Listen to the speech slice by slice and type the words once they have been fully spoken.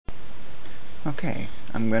Okay,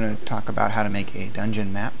 I'm going to talk about how to make a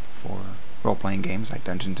dungeon map for role-playing games like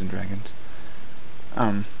Dungeons & Dragons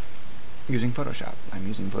using Photoshop. I'm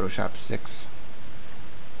using Photoshop 6.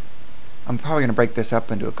 I'm probably going to break this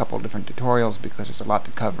up into a couple of different tutorials because there's a lot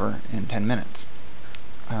to cover in 10 minutes.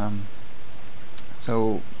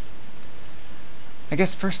 So I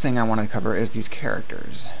guess first thing I want to cover is these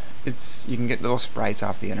characters. You can get little sprites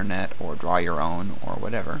off the internet or draw your own or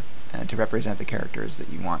whatever to represent the characters that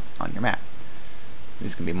you want on your map.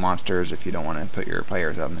 These can be monsters if you don't want to put your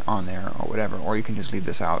players on there or whatever, or you can just leave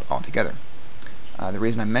this out altogether. The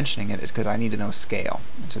reason I'm mentioning it is because I need to know scale.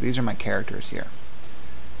 And so these are my characters here.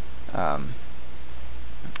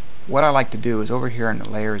 What I like to do is over here in the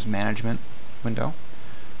Layers Management window,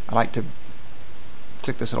 I like to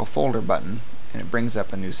click this little folder button and it brings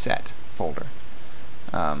up a new set folder.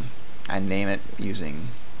 I name it using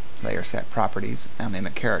layer set properties. I'll name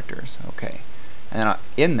it characters. Okay. And then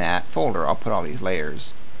in that folder I'll put all these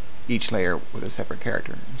layers, each layer with a separate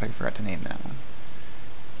character. Looks like I forgot to name that one.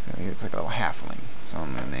 So he looks like a little halfling. So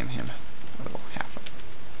I'm going to name him a little halfling.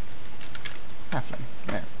 Halfling.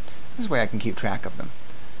 There. This way I can keep track of them.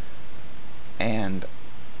 And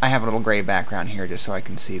I have a little gray background here just so I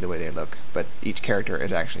can see the way they look. But each character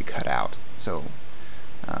is actually cut out. So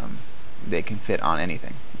they can fit on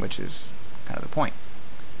anything, which is kind of the point.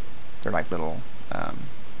 They're like little,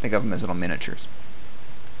 think of them as little miniatures.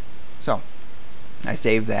 So I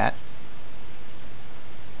save that,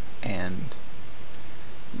 and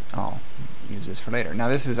I'll use this for later. Now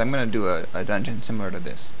I'm going to do a dungeon similar to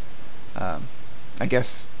this. I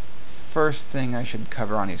guess first thing I should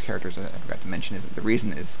cover on these characters I forgot to mention is that the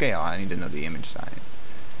reason is scale. I need to know the image size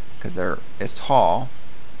because it's tall,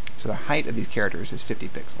 so the height of these characters is 50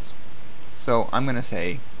 pixels. So I'm going to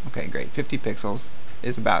say, okay, great, 50 pixels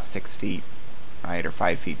is about 6 feet, right, or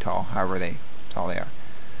 5 feet tall, however tall they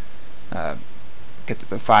are. Get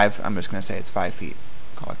to 5, I'm just going to say it's 5 feet.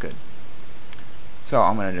 Call it good. So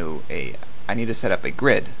I'm going to do I need to set up a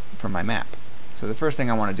grid for my map. So the first thing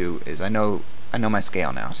I want to do is I know my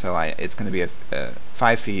scale now, so it's going to be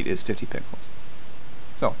 5 feet is 50 pixels.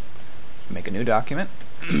 So make a new document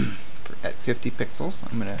at 50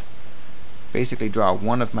 pixels. I'm going to basically draw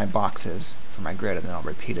one of my boxes for my grid, and then I'll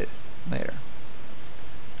repeat it later.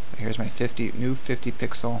 So here's my new 50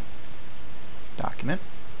 pixel document.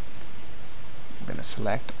 I'm going to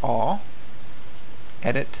select all,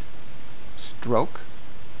 edit, stroke.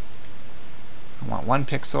 I want 1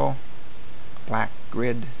 pixel, a black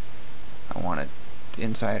grid. I want it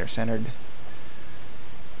inside or centered,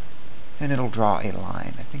 and it'll draw a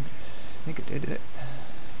line. I think it did it.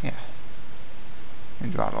 Yeah.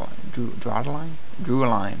 And drew a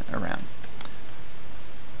line around.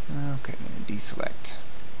 Okay, I'm going to deselect.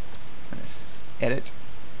 I'm going to edit,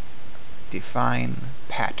 define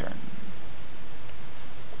pattern.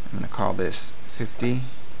 I'm going to call this 50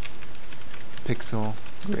 pixel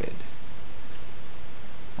grid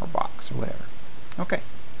or box or whatever. Okay,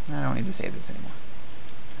 I don't need to save this anymore.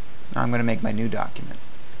 Now I'm going to make my new document.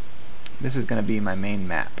 This is going to be my main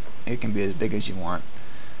map. It can be as big as you want.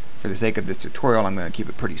 For the sake of this tutorial, I'm going to keep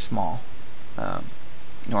it pretty small.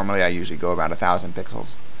 Normally I usually go around 1,000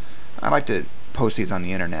 pixels. I like to post these on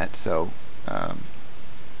the internet, so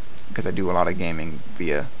because I do a lot of gaming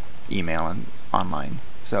via email and online,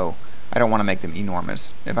 so I don't want to make them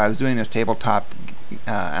enormous. If I was doing this tabletop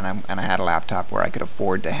and I had a laptop where I could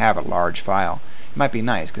afford to have a large file, it might be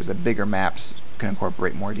nice because the bigger maps can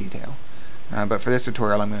incorporate more detail. But for this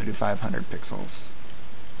tutorial I'm going to do 500 pixels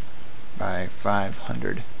by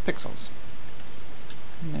 500 pixels.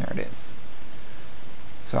 And there it is.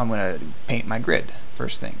 So I'm going to paint my grid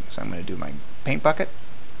first thing. So I'm going to do my paint bucket.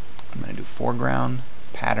 I'm going to do foreground,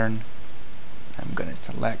 pattern. I'm going to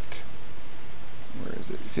select, where is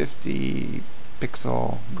it, 50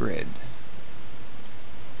 pixel grid.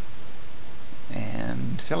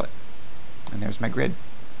 And fill it. And there's my grid.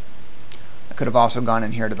 I could have also gone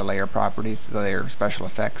in here to the layer properties, the layer special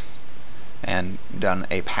effects, and done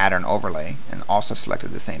a pattern overlay and also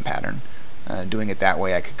selected the same pattern. Doing it that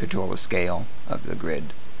way I could control the scale of the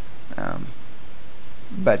grid.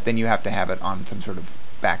 But then you have to have it on some sort of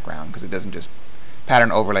background because it doesn't just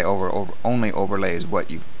pattern overlay only overlays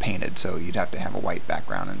what you've painted, so you'd have to have a white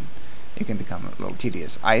background and it can become a little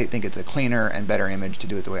tedious. I think it's a cleaner and better image to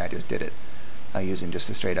do it the way I just did it, using just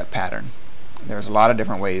a straight up pattern. There's a lot of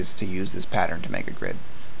different ways to use this pattern to make a grid.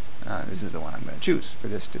 This is the one I'm going to choose for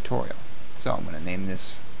this tutorial. So I'm going to name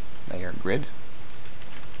this layer grid.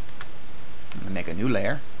 I'm going to make a new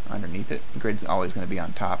layer underneath it. The grid's always going to be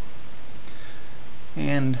on top.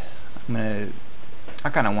 And I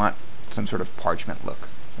kind of want some sort of parchment look.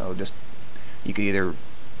 So you could either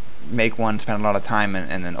make one, spend a lot of time,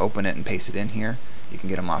 and then open it and paste it in here. You can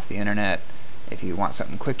get them off the internet. If you want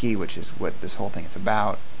something quickie, which is what this whole thing is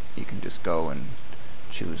about, you can just go and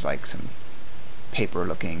choose like some paper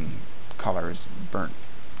looking colors, burnt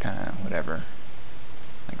kind of whatever,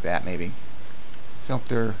 like that maybe.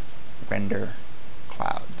 Filter, render,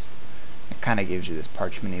 clouds. It kind of gives you this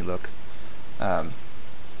parchment-y look.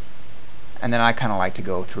 And then I kind of like to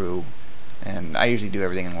go through, and I usually do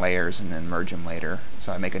everything in layers and then merge them later.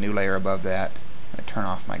 So I make a new layer above that. I'm going to turn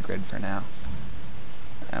off my grid for now.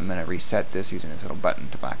 I'm going to reset this using this little button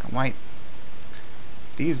to black and white.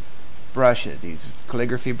 These brushes, these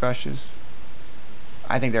calligraphy brushes,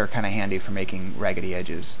 I think they're kind of handy for making raggedy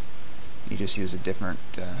edges. You just use a different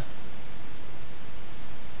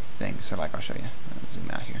thing. So like, I'll show you. I'll zoom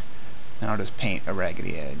out here. And I'll just paint a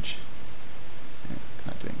raggedy edge.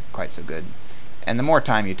 Not doing quite so good. And the more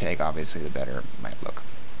time you take, obviously, the better it might look.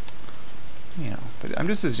 You know, but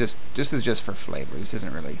this is just for flavor. This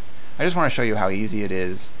isn't really. I just want to show you how easy it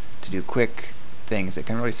is to do quick things that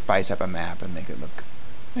can really spice up a map and make it look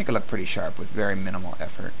pretty sharp with very minimal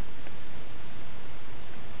effort.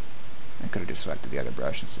 I could have just selected the other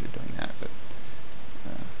brush instead of doing that, but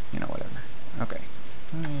you know, whatever. Okay.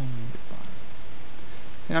 And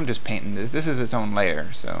I'm just painting this. This is its own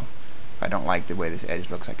layer, so if I don't like the way this edge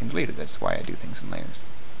looks, I can delete it. That's why I do things in layers.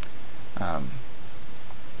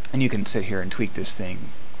 And you can sit here and tweak this thing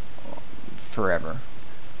forever.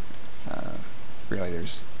 Really,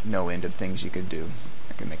 there's no end of things you could do.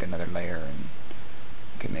 I can make another layer, and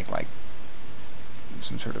I can make like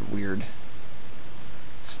some sort of weird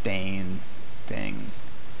stain thing.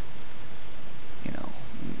 You know,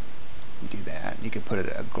 do that. You could put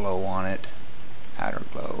a glow on it, outer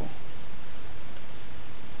glow.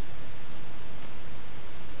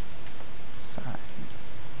 Size.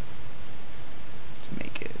 Let's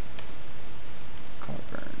make it color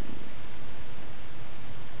burn.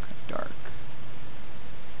 Kind of dark.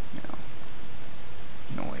 You know,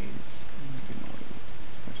 noise. Make a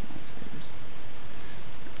noise. Where's noise?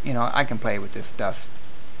 You know, I can play with this stuff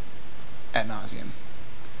ad nauseum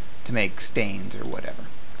to make stains or whatever.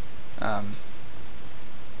 You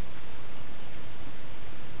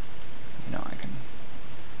know, I can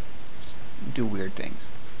just do weird things.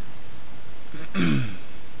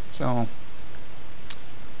 So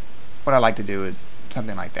what I like to do is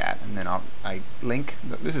something like that, and then I link.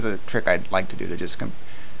 This is a trick I'd like to do to just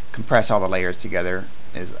compress all the layers together.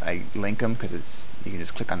 Is I link them because you can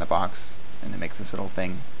just click on the box and it makes this little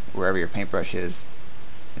thing wherever your paintbrush is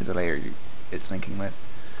a layer it's linking with.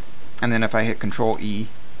 And then if I hit Control E,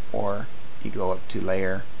 or you go up to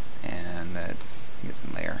Layer, and it's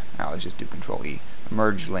in Layer. I always just do Control E,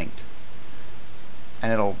 Merge Linked,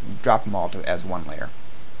 and it'll drop them all as one layer.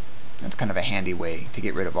 It's kind of a handy way to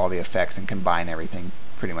get rid of all the effects and combine everything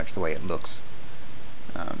pretty much the way it looks.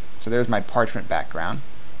 So there's my parchment background.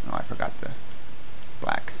 Oh, I forgot the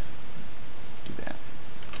black. Do that.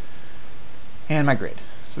 And my grid.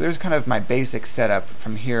 So there's kind of my basic setup.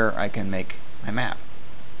 From here I can make my map.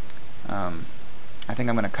 I think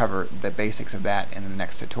I'm going to cover the basics of that in the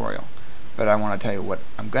next tutorial. But I want to tell you what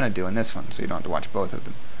I'm going to do in this one, so you don't have to watch both of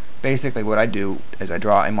them. Basically what I do is I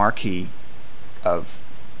draw a marquee of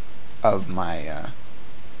my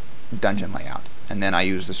dungeon layout. And then I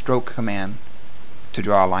use the stroke command to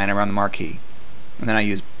draw a line around the marquee. And then I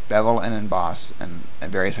use bevel and emboss and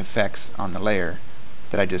various effects on the layer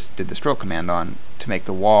that I just did the stroke command on to make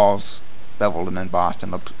the walls beveled and embossed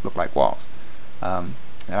and look like walls.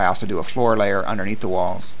 And I also do a floor layer underneath the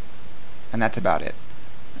walls, and that's about it.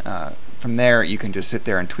 From there you can just sit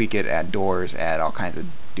there and tweak it, add doors, add all kinds of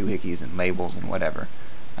doohickeys and labels and whatever.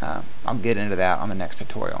 I'll get into that on the next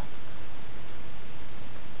tutorial.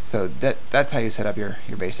 So that's how you set up your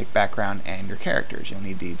basic background and your characters. You'll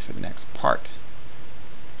need these for the next part.